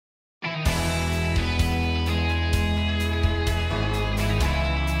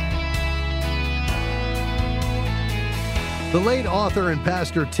The late author and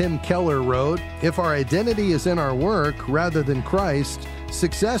pastor Tim Keller wrote, "If our identity is in our work rather than Christ,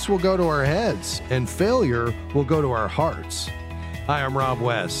 success will go to our heads and failure will go to our hearts." Hi, I'm Rob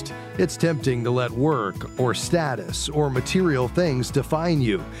West. It's tempting to let work or status or material things define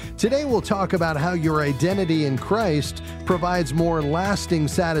you. Today we'll talk about how your identity in Christ provides more lasting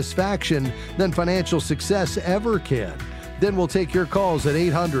satisfaction than financial success ever can. Then we'll take your calls at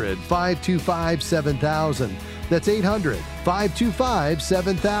 800-525-7000. That's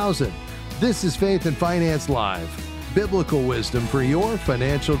 800-525-7000. This is Faith and Finance Live, biblical wisdom for your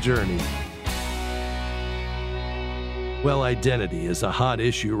financial journey. Well, identity is a hot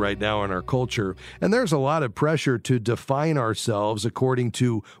issue right now in our culture, and there's a lot of pressure to define ourselves according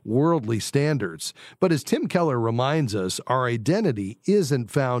to worldly standards. But as Tim Keller reminds us, our identity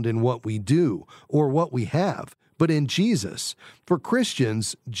isn't found in what we do or what we have, but in Jesus. For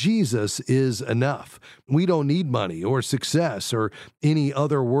Christians, Jesus is enough. We don't need money or success or any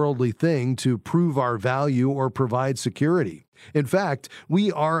other worldly thing to prove our value or provide security. In fact,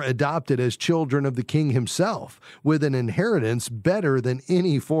 we are adopted as children of the King himself, with an inheritance better than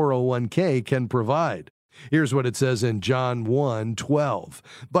any 401k can provide. Here's what it says in John 1:12.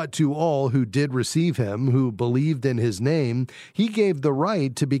 "But to all who did receive him, who believed in his name, he gave the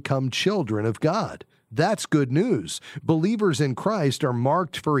right to become children of God." That's good news. Believers in Christ are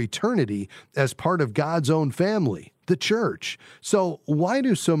marked for eternity as part of God's own family, the church. So why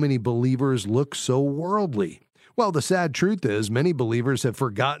do so many believers look so worldly? Well, the sad truth is many believers have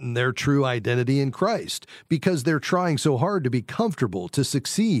forgotten their true identity in Christ because they're trying so hard to be comfortable, to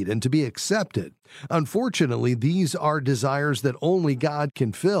succeed, and to be accepted. Unfortunately, these are desires that only God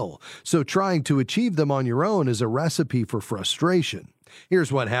can fill, so trying to achieve them on your own is a recipe for frustration.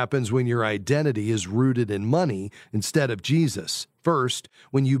 Here's what happens when your identity is rooted in money instead of Jesus. First,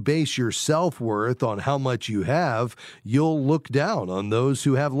 when you base your self-worth on how much you have, you'll look down on those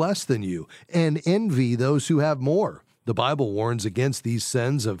who have less than you and envy those who have more. The Bible warns against these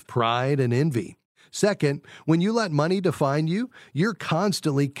sins of pride and envy. Second, when you let money define you, you're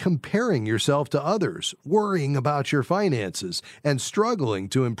constantly comparing yourself to others, worrying about your finances, and struggling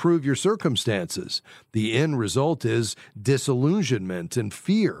to improve your circumstances. The end result is disillusionment and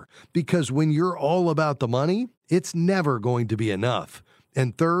fear, because when you're all about the money, it's never going to be enough.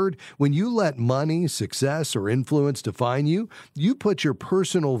 And third, when you let money, success, or influence define you, you put your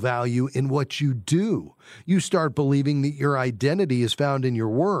personal value in what you do. You start believing that your identity is found in your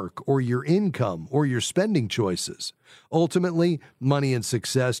work or your income or your spending choices. Ultimately, money and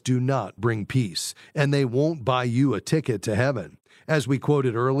success do not bring peace, and they won't buy you a ticket to heaven. As we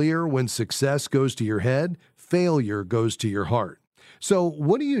quoted earlier, when success goes to your head, failure goes to your heart. So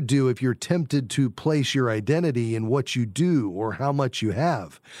what do you do if you're tempted to place your identity in what you do or how much you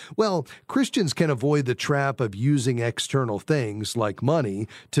have? Well, Christians can avoid the trap of using external things like money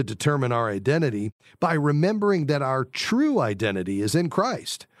to determine our identity by remembering that our true identity is in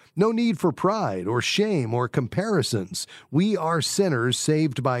Christ. No need for pride or shame or comparisons. We are sinners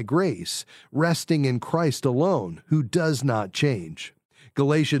saved by grace, resting in Christ alone, who does not change.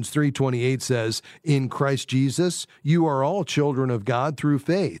 Galatians 3:28 says, "In Christ Jesus, you are all children of God through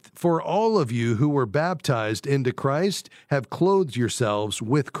faith. For all of you who were baptized into Christ have clothed yourselves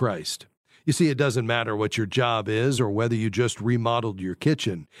with Christ." You see, it doesn't matter what your job is or whether you just remodeled your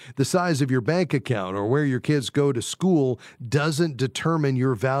kitchen. The size of your bank account or where your kids go to school doesn't determine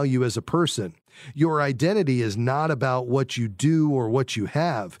your value as a person. Your identity is not about what you do or what you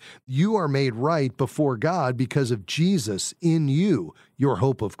have. You are made right before God because of Jesus in you, your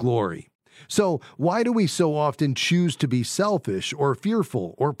hope of glory. So why do we so often choose to be selfish or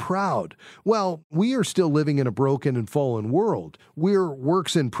fearful or proud? Well, we are still living in a broken and fallen world. We're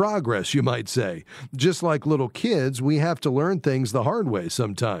works in progress, you might say. Just like little kids, we have to learn things the hard way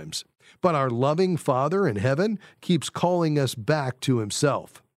sometimes. But our loving Father in heaven keeps calling us back to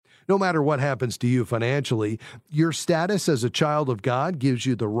himself. No matter what happens to you financially, your status as a child of God gives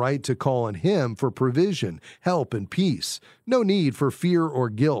you the right to call on him for provision, help, and peace. No need for fear or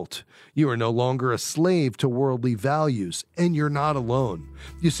guilt. You are no longer a slave to worldly values, and you're not alone.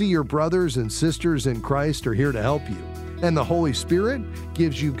 You see, your brothers and sisters in Christ are here to help you, and the Holy Spirit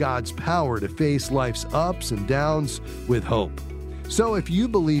gives you God's power to face life's ups and downs with hope. So if you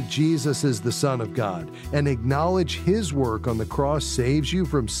believe Jesus is the Son of God and acknowledge his work on the cross saves you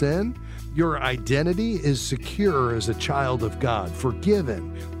from sin, your identity is secure as a child of God,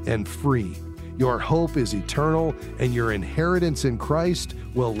 forgiven and free. Your hope is eternal, and your inheritance in Christ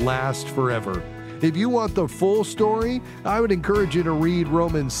will last forever. If you want the full story, I would encourage you to read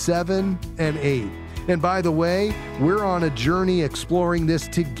Romans 7 and 8. And by the way, we're on a journey exploring this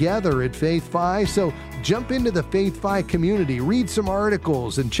together at Faith Fi, so jump into the Faith Fi community, read some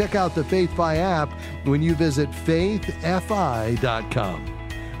articles, and check out the Faith Fi app when you visit faithfi.com.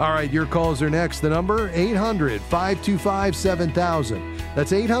 All right, your calls are next. The number, 800-525-7000.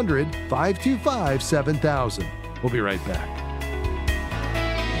 That's 800-525-7000. We'll be right back.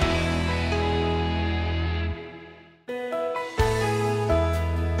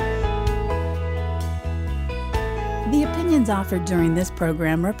 The opinions offered during this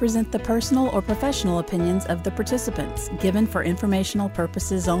program represent the personal or professional opinions of the participants, given for informational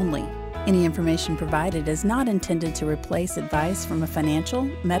purposes only. Any information provided is not intended to replace advice from a financial,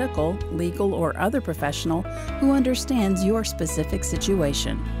 medical, legal, or other professional who understands your specific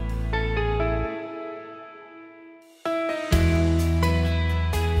situation.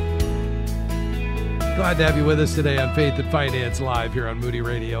 Glad to have you with us today on Faith and Finance Live here on Moody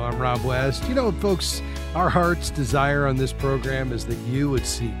Radio. I'm Rob West. You know, folks, our heart's desire on this program is that you would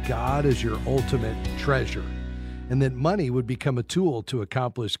see God as your ultimate treasure, and that money would become a tool to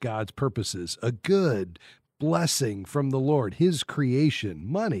accomplish God's purposes, a good blessing from the Lord, His creation.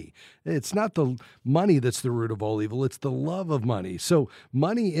 Money. It's not the money that's the root of all evil. It's the love of money. So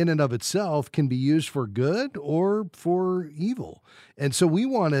money in and of itself can be used for good or for evil. And so we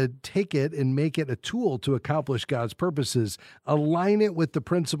want to take it and make it a tool to accomplish God's purposes, align it with the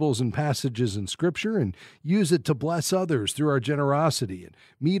principles and passages in Scripture, and use it to bless others through our generosity and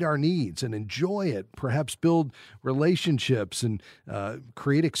meet our needs and enjoy it, perhaps build relationships and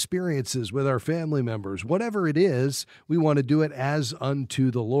create experiences with our family members. Whatever it is, we want to do it as unto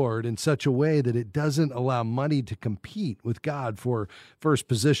the Lord in such a way that it doesn't allow money to compete with God for first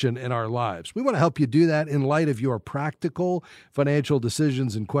position in our lives. We want to help you do that in light of your practical financial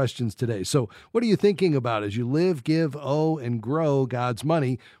decisions and questions today. So what are you thinking about as you live, give, owe, and grow God's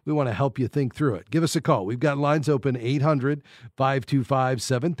money? We want to help you think through it. Give us a call. We've got lines open,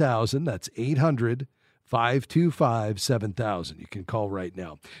 800-525-7000. That's 800-525-7000. You can call right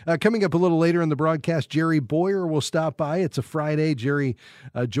now. Coming up a little later in the broadcast, Jerry Boyer will stop by. It's a Friday. Jerry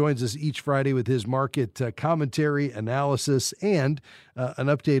joins us each Friday with his market commentary, analysis, and an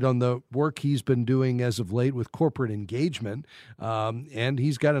update on the work he's been doing as of late with corporate engagement. And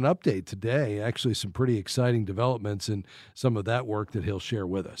he's got an update today, actually some pretty exciting developments in some of that work that he'll share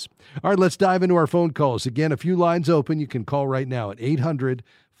with us. All right, let's dive into our phone calls. Again, a few lines open. You can call right now at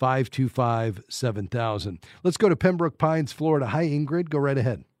 800-525-7000. Let's go to Pembroke Pines, Florida. Hi, Ingrid. Go right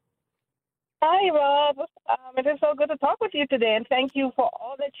ahead. Hi, Rob. It is so good to talk with you today, and thank you for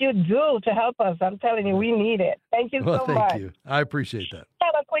all that you do to help us. I'm telling you, we need it. Thank you so much. Thank you. I appreciate that. I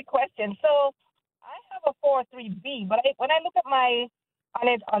have a quick question. So I have a 403B, but when I look at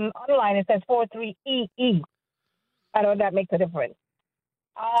online, it says 43EE. I know that makes a difference.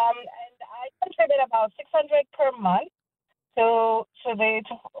 And I contribute about $600 per month and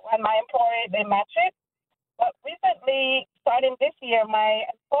my employer, they match it. But recently, starting this year, my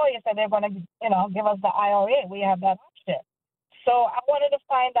employer said they're going to, give us the IRA. We have that option. So I wanted to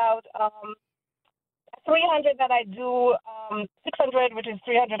find out, 300 that I do, 600, which is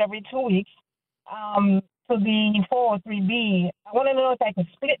 300 every 2 weeks, to the 403B. I want to know if I could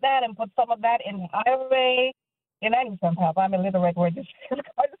split that and put some of that in the IRA. And I need some help. I'm illiterate where this is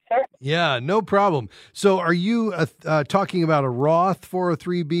concerned. Yeah, no problem. So are you talking about a Roth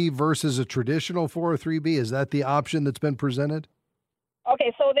 403B versus a traditional 403B? Is that the option that's been presented?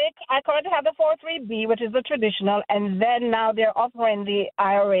 Okay, so I currently have the 403B, which is the traditional, and then now they're offering the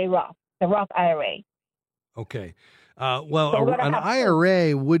IRA Roth, the Roth IRA. Okay. An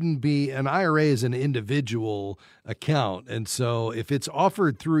IRA wouldn't be, an IRA is an individual account. And so if it's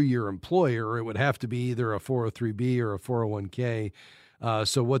offered through your employer, it would have to be either a 403B or a 401k.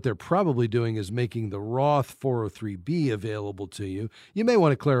 So what they're probably doing is making the Roth 403B available to you. You may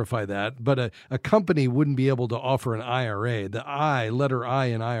want to clarify that, but a company wouldn't be able to offer an IRA. The letter I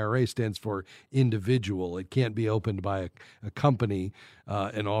in IRA stands for individual. It can't be opened by a company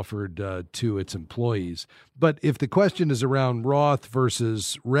and offered to its employees. But if the question is around Roth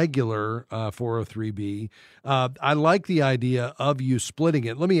versus regular 403B, I like the idea of you splitting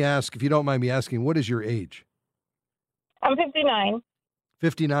it. Let me ask, if you don't mind me asking, what is your age? I'm 59.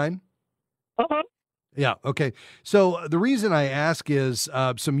 59? Uh-huh. Yeah, okay. So the reason I ask is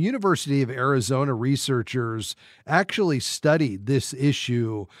some University of Arizona researchers actually studied this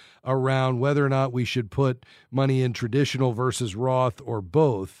issue around whether or not we should put money in traditional versus Roth or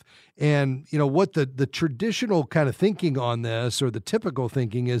both. And, what the traditional kind of thinking on this, or the typical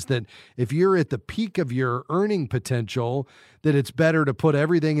thinking, is that if you're at the peak of your earning potential, that it's better to put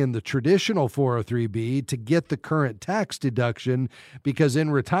everything in the traditional 403B to get the current tax deduction, because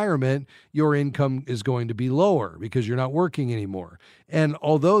in retirement, your income is going to be lower because you're not working anymore. And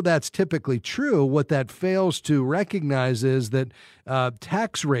although that's typically true, what that fails to recognize is that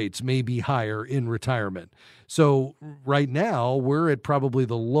tax rates may be higher in retirement. So right now, we're at probably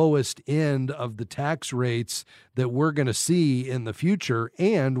the lowest end of the tax rates that we're going to see in the future.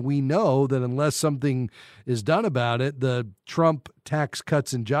 And we know that unless something is done about it, the Trump Tax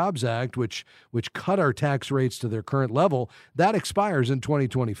Cuts and Jobs Act, which cut our tax rates to their current level, that expires in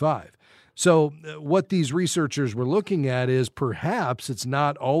 2025. So what these researchers were looking at is perhaps it's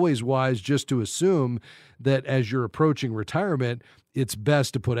not always wise just to assume that as you're approaching retirement, it's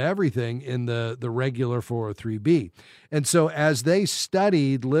best to put everything in the regular 403B. And so as they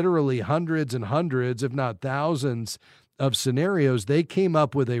studied literally hundreds and hundreds, if not thousands, of scenarios, they came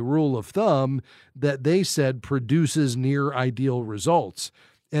up with a rule of thumb that they said produces near ideal results.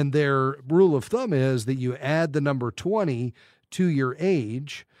 And their rule of thumb is that you add the number 20 to your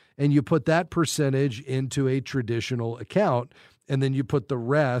age, and you put that percentage into a traditional account, and then you put the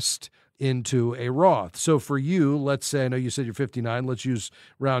rest into a Roth. So for you, let's say, I know you said you're 59, let's use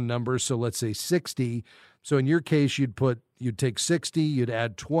round numbers. So let's say 60. So in your case, you'd take 60, you'd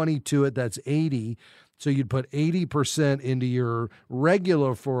add 20 to it, that's 80. So you'd put 80% into your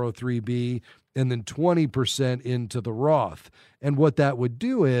regular 403B and then 20% into the Roth. And what that would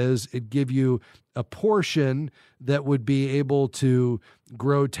do is it'd give you a portion that would be able to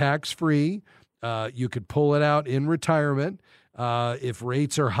grow tax-free. You could pull it out in retirement. If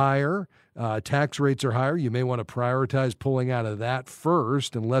rates are higher, tax rates are higher, you may want to prioritize pulling out of that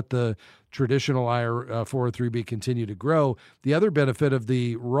first and let the traditional 403B continue to grow. The other benefit of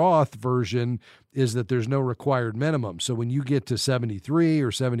the Roth version is that there's no required minimum. So when you get to 73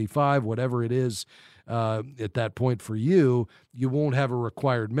 or 75, whatever it is at that point for you, you won't have a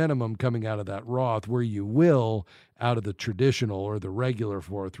required minimum coming out of that Roth, where you will out of the traditional or the regular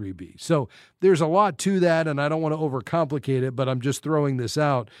 403B. So there's a lot to that, and I don't want to overcomplicate it, but I'm just throwing this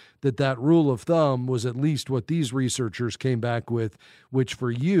out that rule of thumb was at least what these researchers came back with, which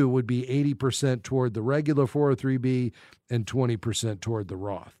for you would be 80% toward the regular 403B and 20% toward the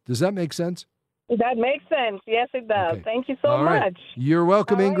Roth. Does that make sense? That makes sense. Yes, it does. Okay. Thank you so All right. much. You're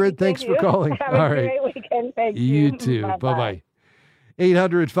welcome, Ingrid. Thanks for calling. Have a great weekend. Thank you. You too. Bye-bye.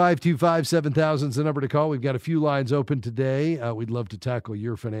 800-525-7000 is the number to call. We've got a few lines open today. We'd love to tackle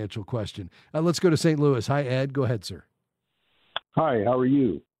your financial question. Let's go to St. Louis. Hi, Ed. Go ahead, sir. Hi, how are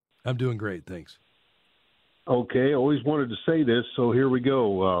you? I'm doing great, thanks. Okay, always wanted to say this, so here we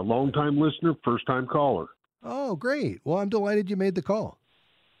go. Long-time listener, first-time caller. Oh, great. Well, I'm delighted you made the call.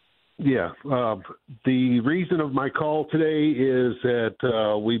 Yeah. The reason of my call today is that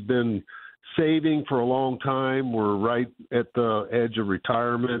we've been saving for a long time. We're right at the edge of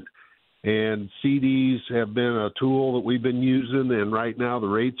retirement, and CDs have been a tool that we've been using, and right now the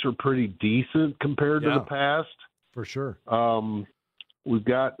rates are pretty decent compared to the past. For sure. We've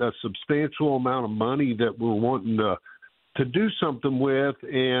got a substantial amount of money that we're wanting to do something with,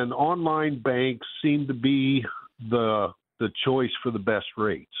 and online banks seem to be the choice for the best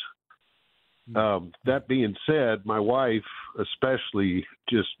rates. That being said, my wife especially,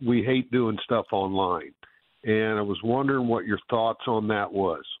 we hate doing stuff online. And I was wondering what your thoughts on that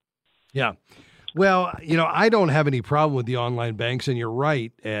was. Yeah. Well, I don't have any problem with the online banks, and you're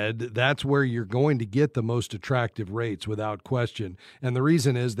right, Ed. That's where you're going to get the most attractive rates without question. And the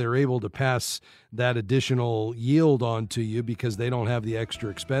reason is they're able to pass that additional yield on to you because they don't have the extra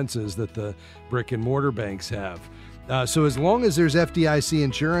expenses that the brick and mortar banks have. So as long as there's FDIC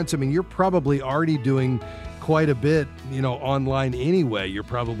insurance, you're probably already doing quite a bit, online anyway. You're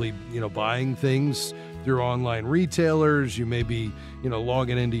probably, buying things through online retailers. You may be,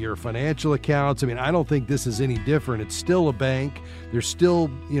 logging into your financial accounts. I don't think this is any different. It's still a bank. There's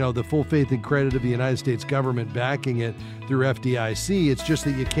still, the full faith and credit of the United States government backing it through FDIC. It's just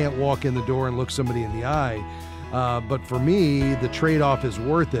that you can't walk in the door and look somebody in the eye. But for me, the trade-off is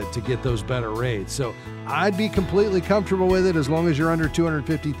worth it to get those better rates. So I'd be completely comfortable with it as long as you're under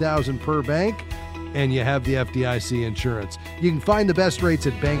 $250,000 per bank and you have the FDIC insurance. You can find the best rates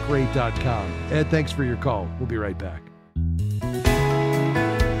at bankrate.com. Ed, thanks for your call. We'll be right back.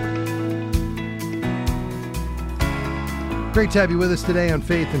 Great to have you with us today on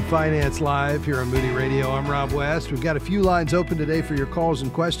Faith and Finance Live here on Moody Radio. I'm Rob West. We've got a few lines open today for your calls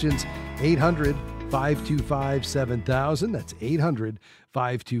and questions. 800-525-7000. That's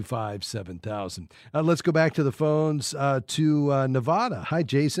 525-7000. Let's go back to the phones to Nevada. Hi,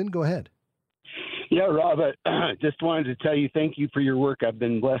 Jason. Go ahead. Yeah, Rob, I just wanted to tell you thank you for your work. I've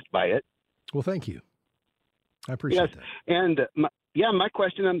been blessed by it. Well, thank you. I appreciate that. And my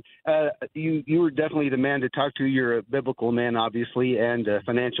question, you were definitely the man to talk to. You're a biblical man, obviously, and a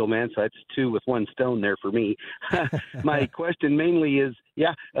financial man, so that's two with one stone there for me. My question mainly is,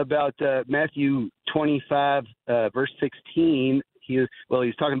 about Matthew 25, verse 16. He's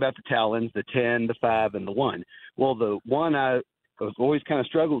talking about the talents, the 10, the 5, and the 1. Well, the one I've always kind of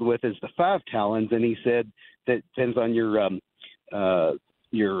struggled with is the 5 talents, and he said that depends on your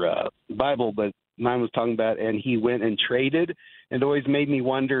Bible, but mine was talking about, and he went and traded, and it always made me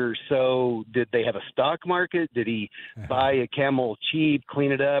wonder, so did they have a stock market? Did he buy a camel cheap,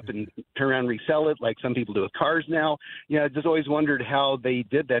 clean it up, and turn around and resell it like some people do with cars now? I just always wondered how they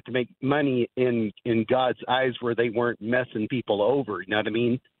did that to make money in God's eyes where they weren't messing people over. You know what I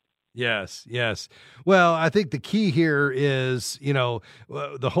mean? Yes. Well, I think the key here is,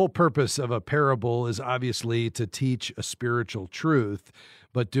 the whole purpose of a parable is obviously to teach a spiritual truth,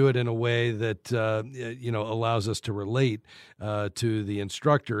 but do it in a way that, allows us to relate to the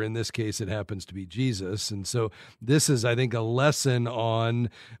instructor. In this case, it happens to be Jesus. And so this is, I think, a lesson on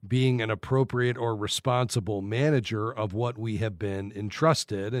being an appropriate or responsible manager of what we have been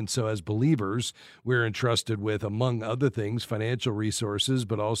entrusted. And so as believers, we're entrusted with, among other things, financial resources,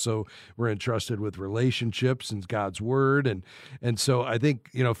 but also we're entrusted with relationships and God's word. And so I think,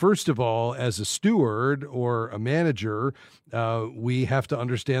 first of all, as a steward or a manager, we have to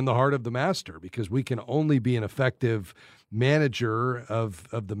understand the heart of the master, because we can only be an effective manager of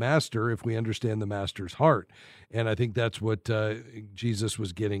the master if we understand the master's heart. And I think that's what Jesus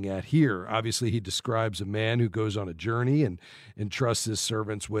was getting at here. Obviously, he describes a man who goes on a journey and entrusts his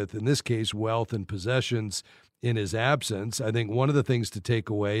servants with, in this case, wealth and possessions in his absence. I think one of the things to take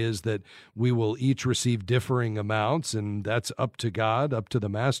away is that we will each receive differing amounts, and that's up to God, up to the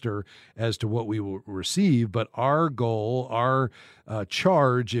master as to what we will receive. But our goal, our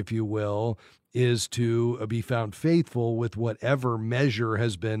charge, if you will, is to be found faithful with whatever measure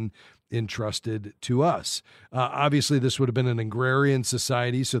has been entrusted to us. Obviously, this would have been an agrarian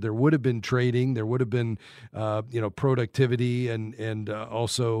society, so there would have been trading, there would have been, productivity, and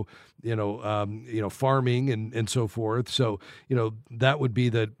also, farming and so forth. So, that would be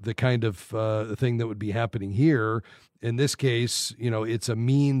the kind of thing that would be happening here. In this case, it's a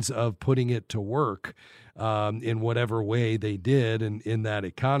means of putting it to work in whatever way they did in that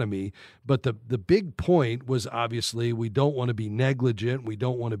economy. But the big point was, obviously, we don't want to be negligent. We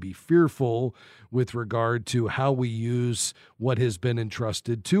don't want to be fearful with regard to how we use what has been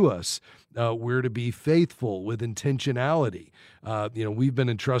entrusted to us. We're to be faithful with intentionality. We've been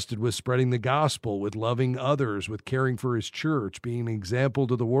entrusted with spreading the gospel, with loving others, with caring for his church, being an example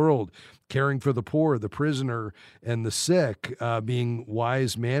to the world, caring for the poor, the prisoner, and the sick, being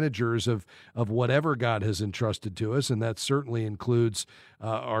wise managers of whatever God has entrusted to us. And that certainly includes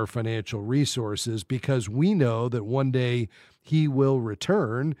our financial resources, because we know that one day he will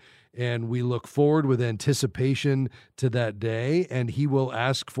return, and we look forward with anticipation to that day, and he will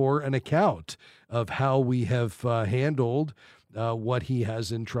ask for an account of how we have handled what he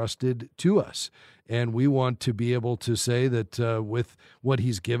has entrusted to us. And we want to be able to say that with what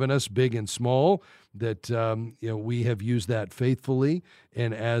he's given us, big and small, that we have used that faithfully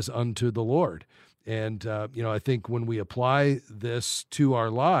and as unto the Lord. And, I think when we apply this to our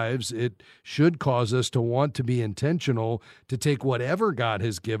lives, it should cause us to want to be intentional to take whatever God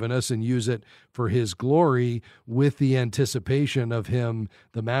has given us and use it for his glory, with the anticipation of him,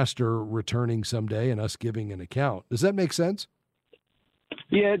 the master, returning someday and us giving an account. Does that make sense?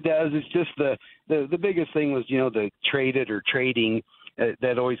 Yeah, it does. It's just the biggest thing was, the traded or trading.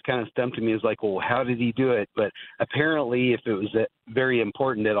 That always kind of stumped me, is like, well, how did he do it? But apparently, if it was very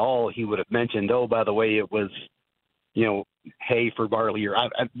important at all, he would have mentioned, oh, by the way, it was, hay for barley, or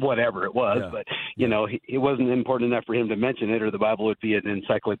whatever it was. Yeah. But, it wasn't important enough for him to mention it, or the Bible would be an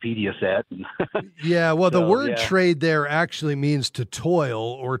encyclopedia set. Yeah, well, the word trade there actually means to toil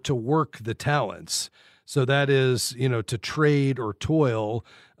or to work the talents. So that is, to trade or toil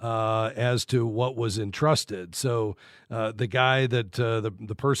as to what was entrusted. So the guy that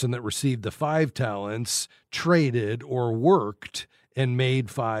the person that received the 5 talents traded or worked and made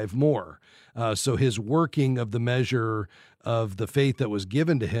 5 more. So his working of the measure of the faith that was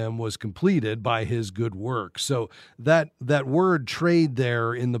given to him was completed by his good work. So that word trade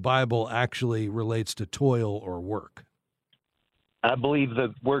there in the Bible actually relates to toil or work. I believe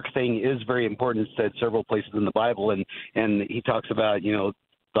the work thing is very important. It's said several places in the Bible, and he talks about,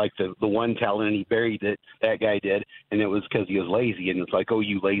 like the one talent, and he buried it. That guy did, and it was because he was lazy, and it's like, oh,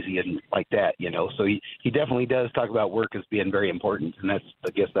 you lazy, and like that, you know. So he definitely does talk about work as being very important, and that's,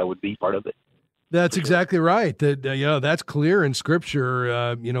 I guess that would be part of it. That's exactly right. That that's clear in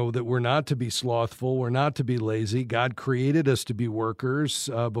Scripture. That we're not to be slothful, we're not to be lazy. God created us to be workers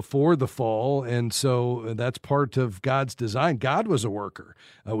before the fall, and so that's part of God's design. God was a worker.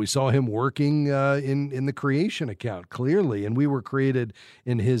 We saw Him working in the creation account clearly, and we were created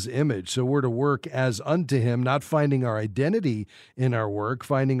in His image. So we're to work as unto Him, not finding our identity in our work,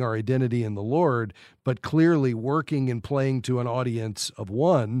 finding our identity in the Lord, but clearly working and playing to an audience of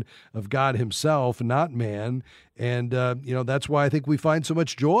one, of God Himself, not man. And, that's why I think we find so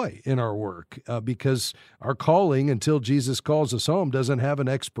much joy in our work, because our calling, until Jesus calls us home, doesn't have an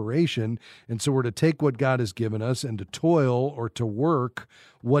expiration. And so we're to take what God has given us and to toil or to work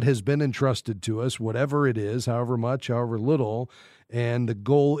what has been entrusted to us, whatever it is, however much, however little. And the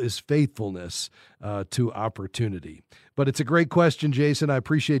goal is faithfulness to opportunity. But it's a great question, Jason. I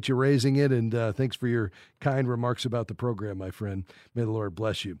appreciate you raising it, and thanks for your kind remarks about the program, my friend. May the Lord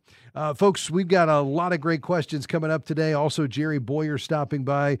bless you. Folks, we've got a lot of great questions coming up today. Also, Jerry Boyer stopping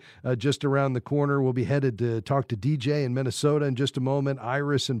by just around the corner. We'll be headed to talk to DJ in Minnesota in just a moment,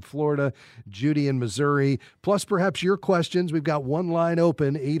 Iris in Florida, Judy in Missouri, plus perhaps your questions. We've got one line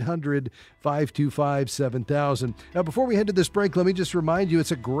open, 800-525-7000. Now, before we head to this break, let me just remind you,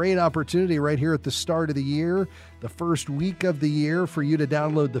 it's a great opportunity right here at the start of the year, the first week of the year, for you to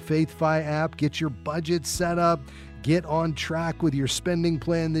download the FaithFi app, get your budget set up, get on track with your spending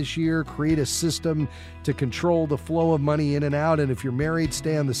plan this year, create a system to control the flow of money in and out. And if you're married,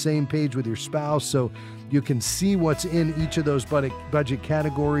 stay on the same page with your spouse so you can see what's in each of those budget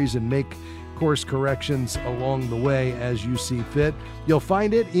categories and make course corrections along the way as you see fit. You'll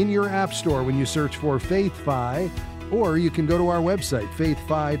find it in your app store when you search for FaithFi, or you can go to our website,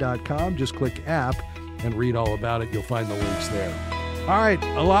 faithfi.com. Just click app and read all about it. You'll find the links there. All right,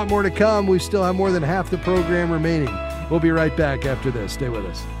 a lot more to come. We still have more than half the program remaining. We'll be right back after this. Stay with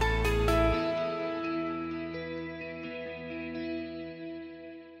us.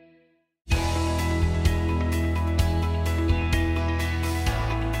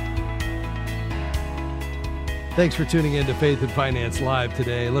 Thanks for tuning in to Faith and Finance Live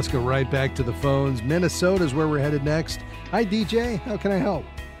today. Let's go right back to the phones. Minnesota is where we're headed next. Hi, DJ. How can I help?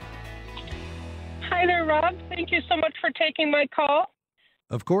 Hi there, Rob. Thank you so much for taking my call.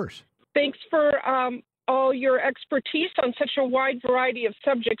 Of course. Thanks for all your expertise on such a wide variety of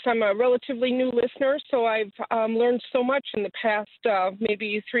subjects. I'm a relatively new listener, so I've learned so much in the past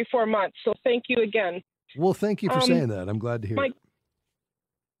maybe 3-4 months. So thank you again. Well, thank you for saying that. I'm glad to hear it.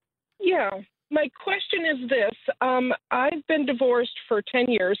 Yeah. My question is this. I've been divorced for 10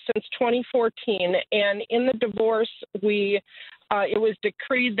 years, since 2014, and in the divorce, it was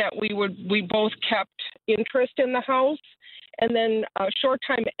decreed that we both kept interest in the house, and then a short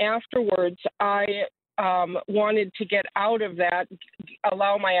time afterwards, I wanted to get out of that,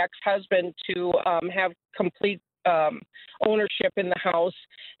 allow my ex-husband to have complete ownership in the house.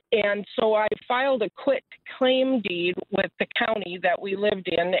 And so I filed a quit claim deed with the county that we lived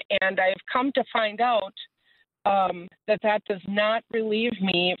in, and I've come to find out that does not relieve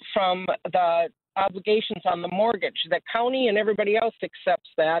me from the obligations on the mortgage. The county and everybody else accepts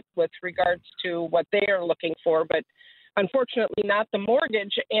that with regards to what they are looking for, but unfortunately not the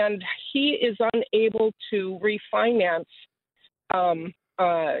mortgage, and he is unable to refinance,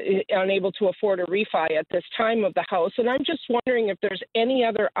 unable to afford a refi at this time of the house. And I'm just wondering if there's any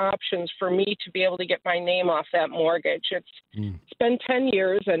other options for me to be able to get my name off that mortgage. It's been 10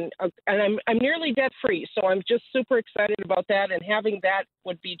 years, and I'm nearly debt free, so I'm just super excited about that, and having that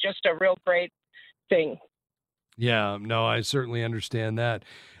would be just a real great thing. Yeah, no, I certainly understand that.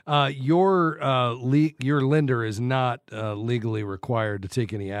 Your lender is not legally required to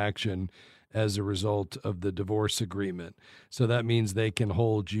take any action as a result of the divorce agreement. So that means they can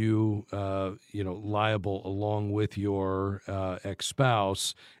hold you, liable along with your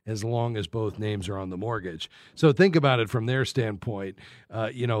ex-spouse as long as both names are on the mortgage. So think about it from their standpoint.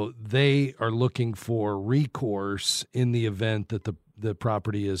 They are looking for recourse in the event that the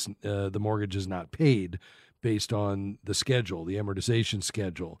property is, the mortgage is not paid based on the schedule, the amortization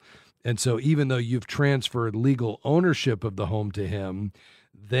schedule. And so even though you've transferred legal ownership of the home to him,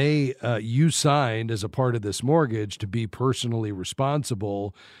 you signed as a part of this mortgage to be personally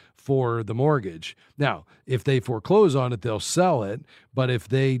responsible for the mortgage. Now, if they foreclose on it, they'll sell it. But if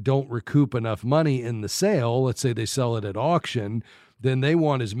they don't recoup enough money in the sale, let's say they sell it at auction, then they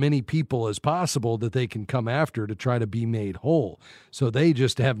want as many people as possible that they can come after to try to be made whole. So they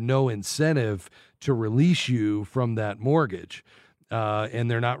just have no incentive to release you from that mortgage. and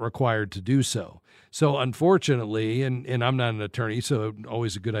they're not required to do so. So unfortunately, and I'm not an attorney, so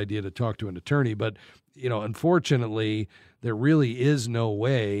always a good idea to talk to an attorney, but unfortunately, there really is no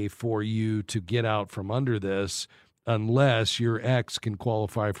way for you to get out from under this unless your ex can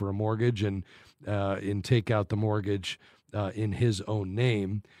qualify for a mortgage and take out the mortgage in his own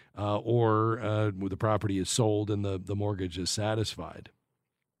name, or the property is sold and the mortgage is satisfied.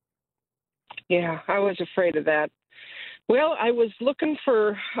 Yeah, I was afraid of that. Well, I was looking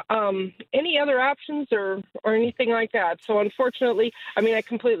for any other options or anything like that. So unfortunately, I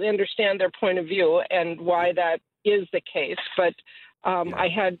completely understand their point of view and why that is the case. But I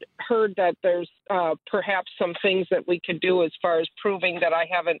had heard that there's perhaps some things that we could do as far as proving that I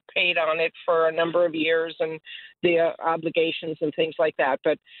haven't paid on it for a number of years and the obligations and things like that.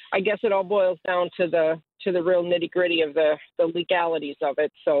 But I guess it all boils down to the real nitty gritty of the legalities of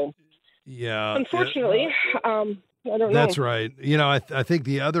it. So yeah, unfortunately. I don't know. That's right. I think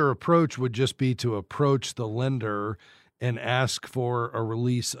the other approach would just be to approach the lender and ask for a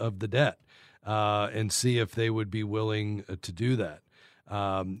release of the debt and see if they would be willing to do that.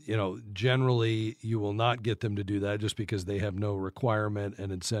 Generally, you will not get them to do that just because they have no requirement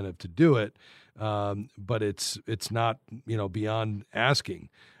and incentive to do it. But it's not, beyond asking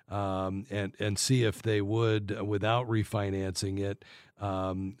and see if they would, without refinancing it,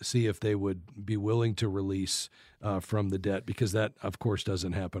 see if they would be willing to release from the debt, because that, of course,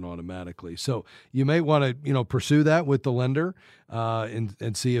 doesn't happen automatically. So you may want to, pursue that with the lender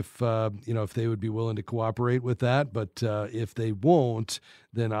and see if, if they would be willing to cooperate with that. But if they won't,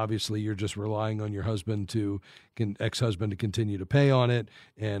 then obviously you're just relying on your ex-husband to continue to pay on it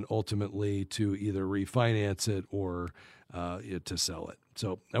and ultimately to either refinance it or to sell it.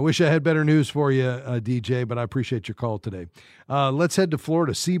 So I wish I had better news for you, DJ, but I appreciate your call today. Let's head to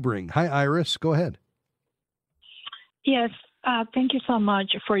Florida. Sebring. Hi, Iris. Go ahead. Yes. Thank you so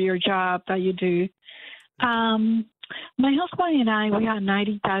much for your job that you do. My husband and I, we have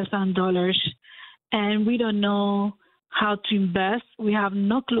 $90,000 and we don't know how to invest. We have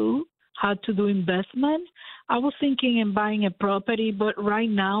no clue how to do investment. I was thinking in buying a property, but right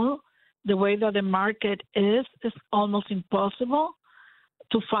now, the way that the market is, it's almost impossible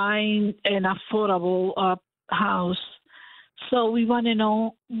to find an affordable house. So we want to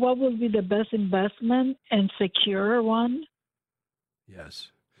know what would be the best investment and secure one. Yes.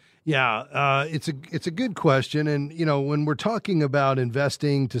 Yeah, it's a good question. And, when we're talking about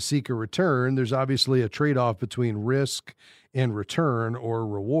investing to seek a return, there's obviously a trade-off between risk and return or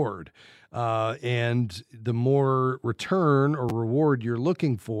reward. And the more return or reward you're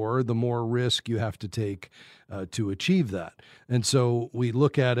looking for, the more risk you have to take to achieve that. And so we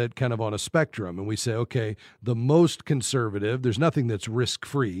look at it kind of on a spectrum and we say, okay, the most conservative, there's nothing that's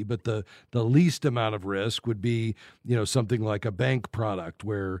risk-free, but the least amount of risk would be, something like a bank product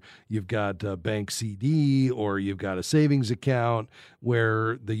where you've got a bank CD or you've got a savings account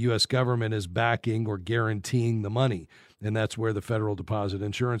where the U.S. government is backing or guaranteeing the money. And that's where the Federal Deposit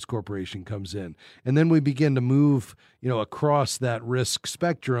Insurance Corporation comes in. And then we begin to move, across that risk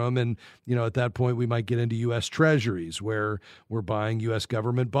spectrum. And, at that point, we might get into U.S. Treasuries where we're buying U.S.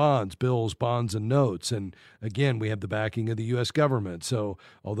 government bonds, bills, bonds, and notes. And again, we have the backing of the U.S. government. So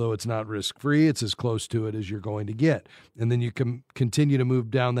although it's not risk-free, it's as close to it as you're going to get. And then you can continue to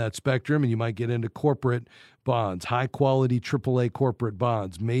move down that spectrum and you might get into corporate bonds, high-quality AAA corporate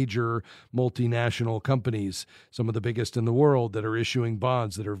bonds, major multinational companies, some of the biggest in the world that are issuing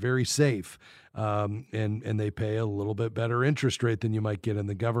bonds that are very safe, and they pay a little bit better interest rate than you might get in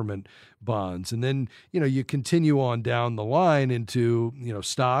the government bonds. And then, you continue on down the line into,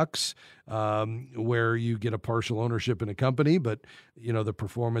 stocks, where you get a partial ownership in a company, but, the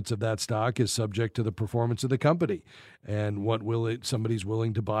performance of that stock is subject to the performance of the company and somebody's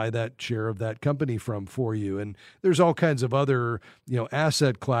willing to buy that share of that company from for you. And there's all kinds of other,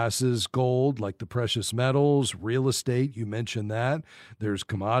 asset classes, gold, like the precious metals, real estate. You mentioned that. There's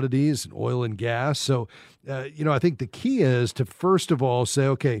commodities and oil and gas. So, I think the key is to first of all say,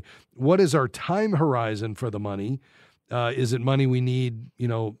 okay, what is our time horizon for the money? Is it money we need,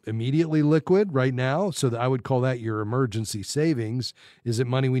 immediately liquid right now? So I would call that your emergency savings. Is it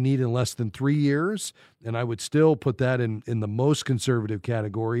money we need in less than 3 years? And I would still put that in the most conservative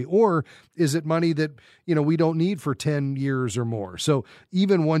category. Or is it money that, we don't need for 10 years or more? So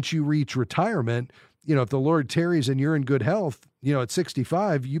even once you reach retirement, if the Lord tarries and you're in good health, at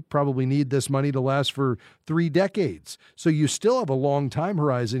 65, you probably need this money to last for 3 decades. So you still have a long time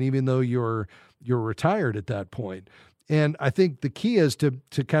horizon, even though you're retired at that point. And I think the key is to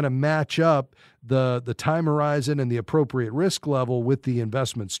kind of match up the time horizon and the appropriate risk level with the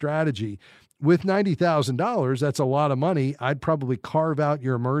investment strategy. With $90,000, that's a lot of money. I'd probably carve out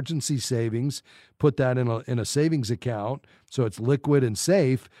your emergency savings, put that in a savings account so it's liquid and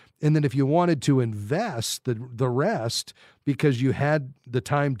safe. And then if you wanted to invest the rest because you had the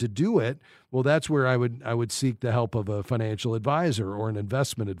time to do it, well, that's where I would seek the help of a financial advisor or an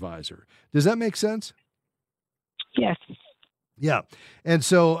investment advisor. Does that make sense? Yes. Yeah. And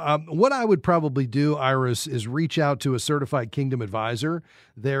so what I would probably do, Iris, is reach out to a certified Kingdom advisor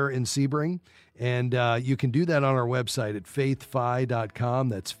there in Sebring. And you can do that on our website at faithfi.com.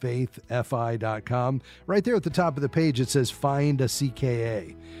 That's faithfi.com. Right there at the top of the page, it says find a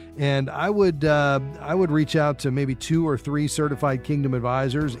CKA. And I would reach out to maybe 2 or 3 certified Kingdom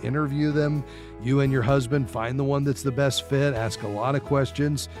advisors, interview them. You and your husband find the one that's the best fit, ask a lot of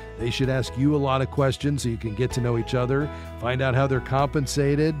questions. They should ask you a lot of questions so you can get to know each other, find out how they're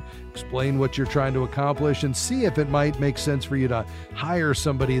compensated, explain what you're trying to accomplish, and see if it might make sense for you to hire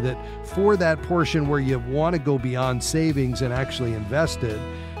somebody that for that portion where you want to go beyond savings and actually invest it,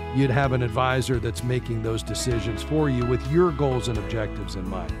 you'd have an advisor that's making those decisions for you with your goals and objectives in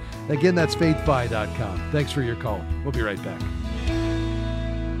mind. Again, that's faithfi.com. Thanks for your call. We'll be right back.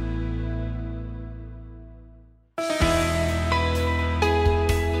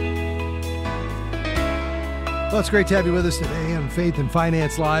 Well, it's great to have you with us today on Faith and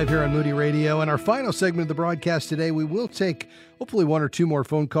Finance Live here on Moody Radio. In our final segment of the broadcast today, we will take hopefully 1 or 2 more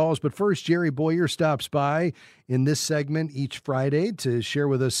phone calls. But first, Jerry Bowyer stops by in this segment each Friday to share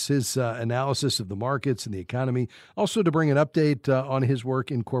with us his analysis of the markets and the economy, also to bring an update on his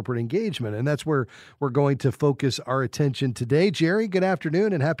work in corporate engagement. And that's where we're going to focus our attention today. Jerry, good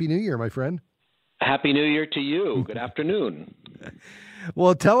afternoon and Happy New Year, my friend. Happy New Year to you. Good afternoon.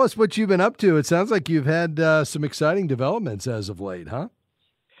 Well, tell us what you've been up to. It sounds like you've had some exciting developments as of late, huh?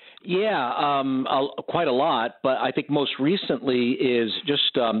 Yeah, quite a lot. But I think most recently is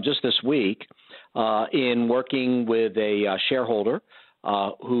just this week in working with a shareholder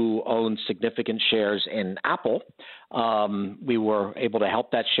who owns significant shares in Apple. We were able to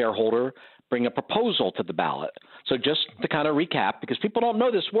help that shareholder bring a proposal to the ballot. So just to kind of recap, because people don't know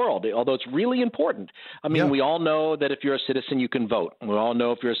this world, although it's really important. I mean, We all know that if you're a citizen, you can vote. We all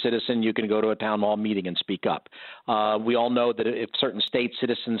know if you're a citizen, you can go to a town hall meeting and speak up. We all know that if certain state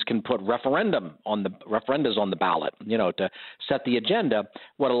citizens can put referendas on the ballot, to set the agenda.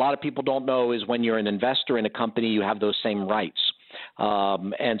 What a lot of people don't know is when you're an investor in a company, you have those same rights.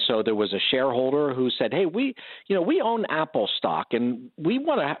 And so there was a shareholder who said, "Hey, we own Apple stock, and we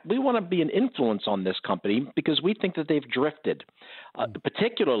want to be an influence on this company because we think that they've drifted.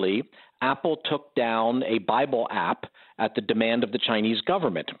 Particularly, Apple took down a Bible app at the demand of the Chinese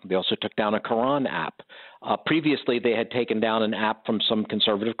government. They also took down a Quran app. Previously, they had taken down an app from some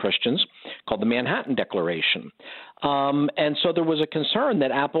conservative Christians called the Manhattan Declaration. And so there was a concern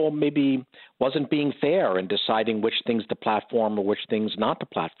that Apple maybe wasn't being fair in deciding which things to platform or which things not to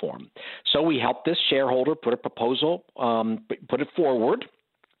platform. So we helped this shareholder put a proposal, put it forward.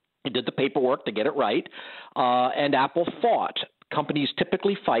 He did the paperwork to get it right, and Apple fought. Companies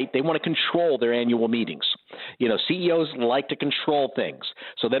typically fight. They want to control their annual meetings. CEOs like to control things.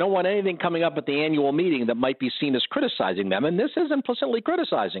 So they don't want anything coming up at the annual meeting that might be seen as criticizing them. And this is implicitly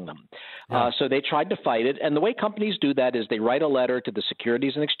criticizing them. Yeah. So they tried to fight it. And the way companies do that is they write a letter to the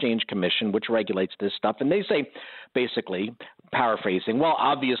Securities and Exchange Commission, which regulates this stuff. And they say, basically, paraphrasing, well,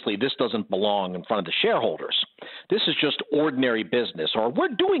 obviously this doesn't belong in front of the shareholders. This is just ordinary business. Or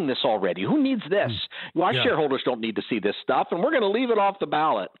we're doing this already. Who needs this? Well, our shareholders don't need to see this stuff. And we're going to leave it off the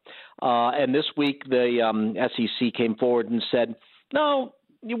ballot. And this week, the SEC came forward and said, no,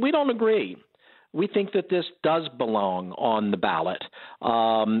 we don't agree. We think that this does belong on the ballot.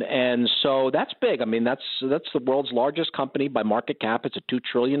 And so that's big. I mean, that's the world's largest company by market cap. It's a $2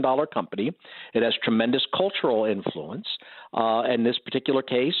 trillion company. It has tremendous cultural influence. In this particular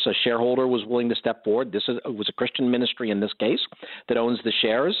case, a shareholder was willing to step forward. It was a Christian ministry in this case that owns the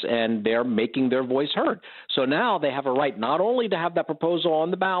shares, and they're making their voice heard. So now they have a right not only to have that proposal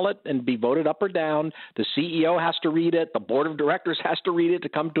on the ballot and be voted up or down, the CEO has to read it, the board of directors has to read it to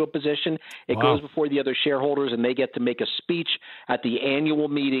come to a position. It goes before the other shareholders, and they get to make a speech at the annual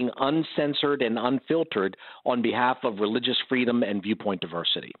meeting, uncensored and unfiltered, on behalf of religious freedom and viewpoint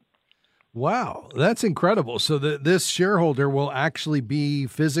diversity. Wow, that's incredible. So this shareholder will actually be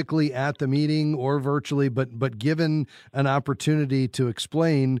physically at the meeting or virtually, but given an opportunity to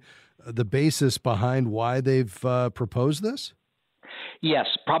explain the basis behind why they've proposed this? Yes,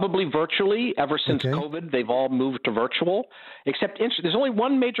 probably virtually. Ever since COVID, they've all moved to virtual. Except there's only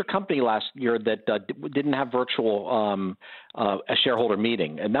one major company last year that didn't have virtual a shareholder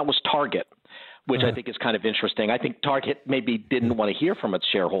meeting, and that was Target, which I think is kind of interesting. I think Target maybe didn't want to hear from its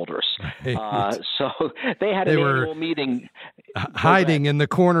shareholders. So they had an annual meeting. Hiding in the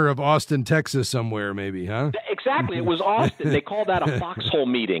corner of Austin, Texas somewhere maybe, huh? Exactly. It was Austin. They called that a foxhole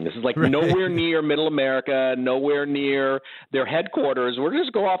meeting. This is like nowhere near Middle America, nowhere near their headquarters. We're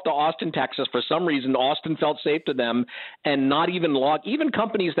just go off to Austin, Texas. For some reason, Austin felt safe to them, and not even even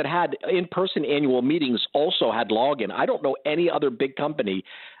companies that had in-person annual meetings also had login. I don't know any other big company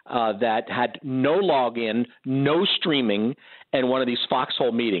that had no login, no streaming, and one of these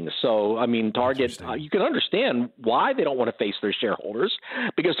foxhole meetings. So, I mean, Target, you can understand why they don't want to face their shareholders,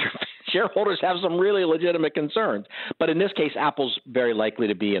 because their shareholders have some really legitimate concerns. But in this case, Apple's very likely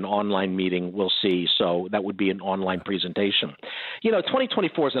to be an online meeting. We'll see. So that would be an online presentation.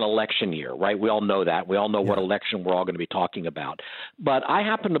 2024 is an election year, right? We all know that. We all know what election we're all going to be talking about. But I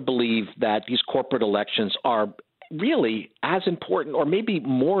happen to believe that these corporate elections are really as important, or maybe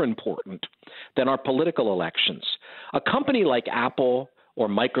more important, than our political elections. A company like Apple or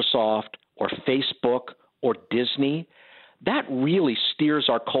Microsoft or Facebook or Disney, that really steers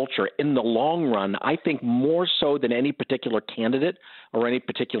our culture in the long run, I think more so than any particular candidate or any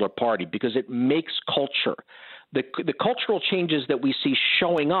particular party, because it makes culture. The cultural changes that we see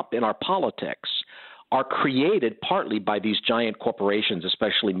showing up in our politics are created partly by these giant corporations,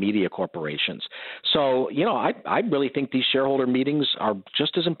 especially media corporations. So, I really think these shareholder meetings are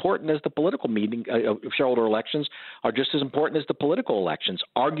just as important as the political shareholder elections are just as important as the political elections,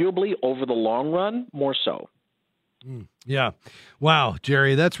 arguably over the long run, more so. Yeah. Wow,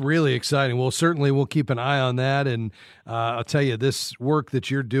 Jerry, that's really exciting. Well, certainly we'll keep an eye on that. And I'll tell you, this work that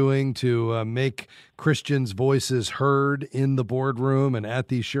you're doing to make Christians' voices heard in the boardroom and at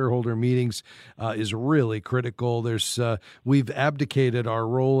these shareholder meetings is really critical. We've abdicated our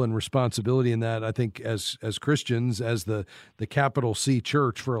role and responsibility in that, I think, as Christians, as the capital C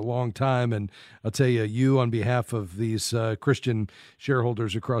church for a long time. And I'll tell you, on behalf of these Christian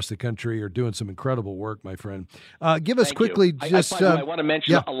shareholders across the country, are doing some incredible work, my friend. Give us quickly I want to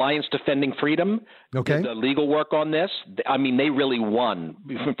mention Alliance Defending Freedom. Okay. The legal work on this. I mean, they really won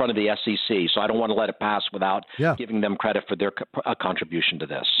in front of the SEC, so I don't want to let it pass without giving them credit for their contribution to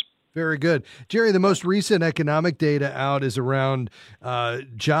this. Very good. Jerry, the most recent economic data out is around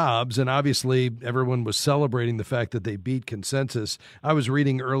jobs, and obviously everyone was celebrating the fact that they beat consensus. I was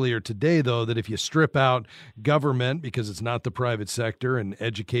reading earlier today, though, that if you strip out government, because it's not the private sector, and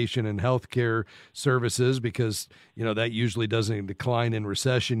education and healthcare services, because that usually doesn't decline in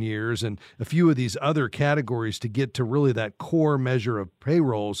recession years, and a few of these other categories to get to really that core measure of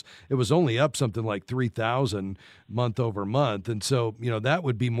payrolls, it was only up something like 3,000 month over month. And so, that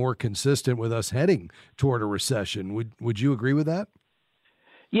would be more consistent with us heading toward a recession. Would you agree with that?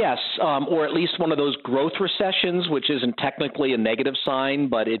 Yes, or at least one of those growth recessions, which isn't technically a negative sign,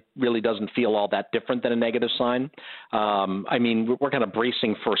 but it really doesn't feel all that different than a negative sign. I mean, we're kind of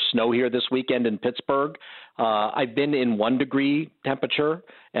bracing for snow here this weekend in Pittsburgh. I've been in 1 degree temperature,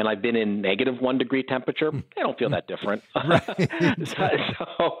 and I've been in negative 1 degree temperature. They don't feel that different. So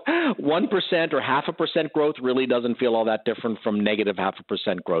 1% or 0.5% growth really doesn't feel all that different from negative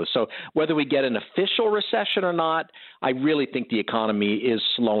 0.5% growth. So whether we get an official recession or not, I really think the economy is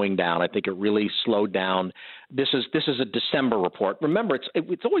slowing down. I think it really slowed down. This is a December report. Remember,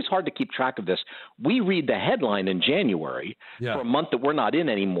 it's always hard to keep track of this. We read the headline in January for a month that we're not in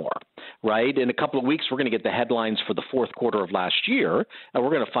anymore, right? In a couple of weeks, we're going to get the headlines for the fourth quarter of last year, and we're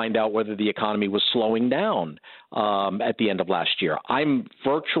going to find out whether the economy was slowing down at the end of last year. I'm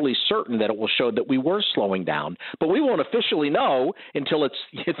virtually certain that it will show that we were slowing down, but we won't officially know until it's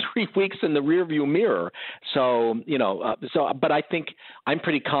 3 weeks in the rearview mirror. So, but I think I'm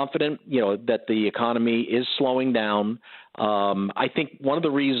pretty confident, that the economy is slowing down. I think one of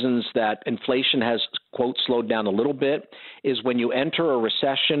the reasons that inflation has, quote, slowed down a little bit is when you enter a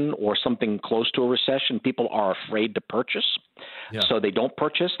recession or something close to a recession, people are afraid to purchase. So they don't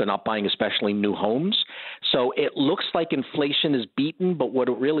purchase. They're not buying especially new homes. So it looks like inflation is beaten, but what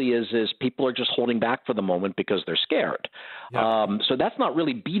it really is people are just holding back for the moment because they're scared. So that's not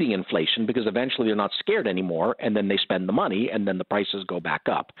really beating inflation, because eventually they're not scared anymore, and then they spend the money, and then the prices go back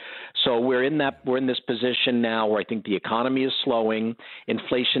up. So we're in this position now where I think the economy is slowing.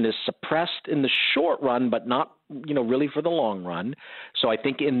 Inflation is suppressed in the short run, but not really for the long run. So I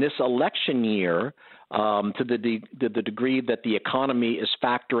think in this election year, to the degree that the economy is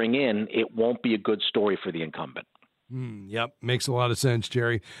factoring in, it won't be a good story for the incumbent. Yep, makes a lot of sense,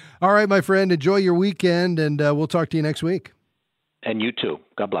 Jerry. All right, my friend, enjoy your weekend, and we'll talk to you next week. And you too.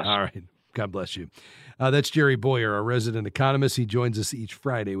 God bless. All right. God bless you. That's Jerry Bowyer, our resident economist. He joins us each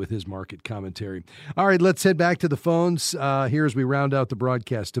Friday with his market commentary. All right, let's head back to the phones here as we round out the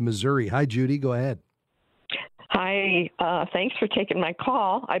broadcast to Missouri. Hi, Judy. Go ahead. Hi. Thanks for taking my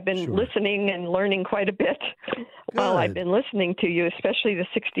call. I've been listening and learning quite a bit while I've been listening to you, especially the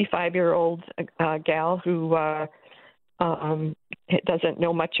 65-year-old gal who doesn't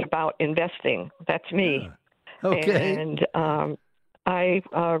know much about investing. That's me. Yeah. Okay. And I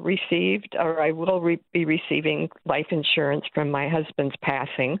received, or I will be receiving life insurance from my husband's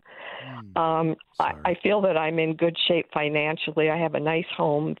passing. I feel that I'm in good shape financially. I have a nice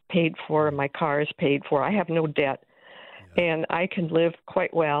home paid for. My car is paid for. I have no debt. Yeah. And I can live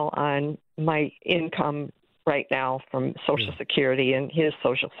quite well on my income right now from Social Security and his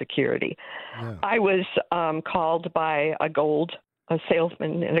Social Security. Yeah. I was called by a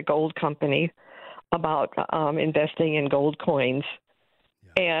salesman in a gold company about investing in gold coins.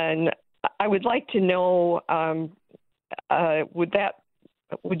 And I would like to know,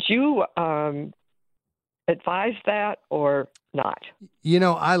 would you advise that or not? You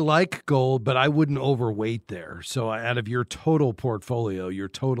know, I like gold, but I wouldn't overweight there. So out of your total portfolio, your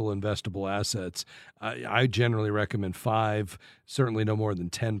total investable assets, I generally recommend 5, certainly no more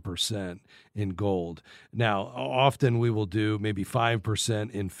than 10% in gold. Now, often we will do maybe 5%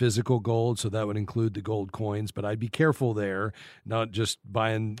 in physical gold, so that would include the gold coins, but I'd be careful there, not just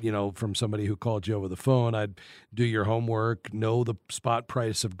buying, from somebody who called you over the phone. I'd do your homework, know the spot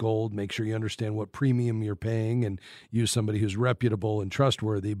price of gold, make sure you understand what premium you're paying, and use somebody who's reputable and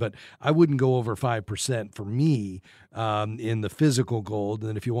trustworthy. But I wouldn't go over 5% for me in the physical gold. And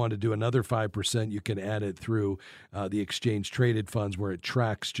then if you want to do another 5%, you can add it through the exchange traded funds where it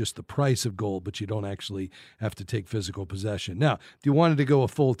tracks just the price of gold, but you don't actually have to take physical possession. Now, if you wanted to go a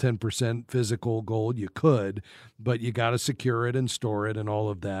full 10% physical gold, you could, but you got to secure it and store it and all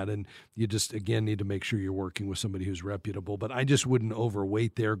of that. And you just, again, need to make sure you're working with somebody who's reputable. But I just wouldn't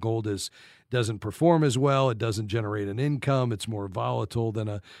overweight there. Gold doesn't perform as well. It doesn't generate an income. It's more volatile than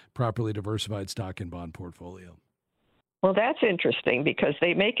a properly diversified stock and bond portfolio. Well, that's interesting because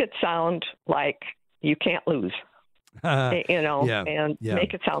they make it sound like you can't lose, and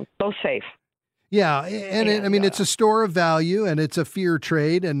make it sound so safe. Yeah, and it's a store of value, and it's a fear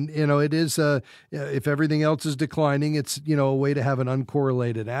trade, and it is if everything else is declining, it's a way to have an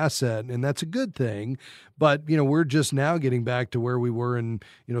uncorrelated asset, and that's a good thing. But we're just now getting back to where we were in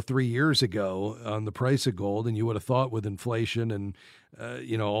 3 years ago on the price of gold, and you would have thought with inflation and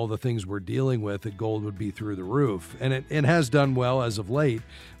all the things we're dealing with that gold would be through the roof, and it has done well as of late.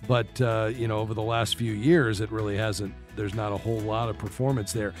 But over the last few years, it really hasn't. There's not a whole lot of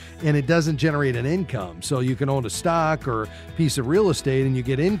performance there, and it doesn't generate an income. So you can own a stock or a piece of real estate and you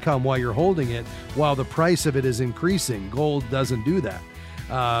get income while you're holding it while the price of it is increasing. Gold doesn't do that.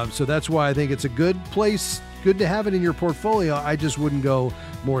 So that's why I think it's a good place, good to have it in your portfolio. I just wouldn't go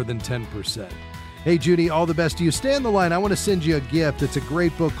more than 10%. Hey, Judy, all the best to you. Stay on the line. I want to send you a gift. It's a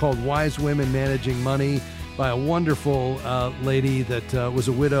great book called Wise Women Managing Money by a wonderful lady that was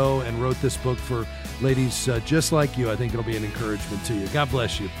a widow and wrote this book for ladies just like you. I think it'll be an encouragement to you. God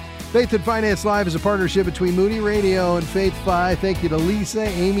bless you. Faith and Finance Live is a partnership between Moody Radio and Faith Fi. Thank you to Lisa,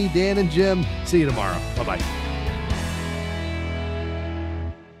 Amy, Dan, and Jim. See you tomorrow. Bye-bye.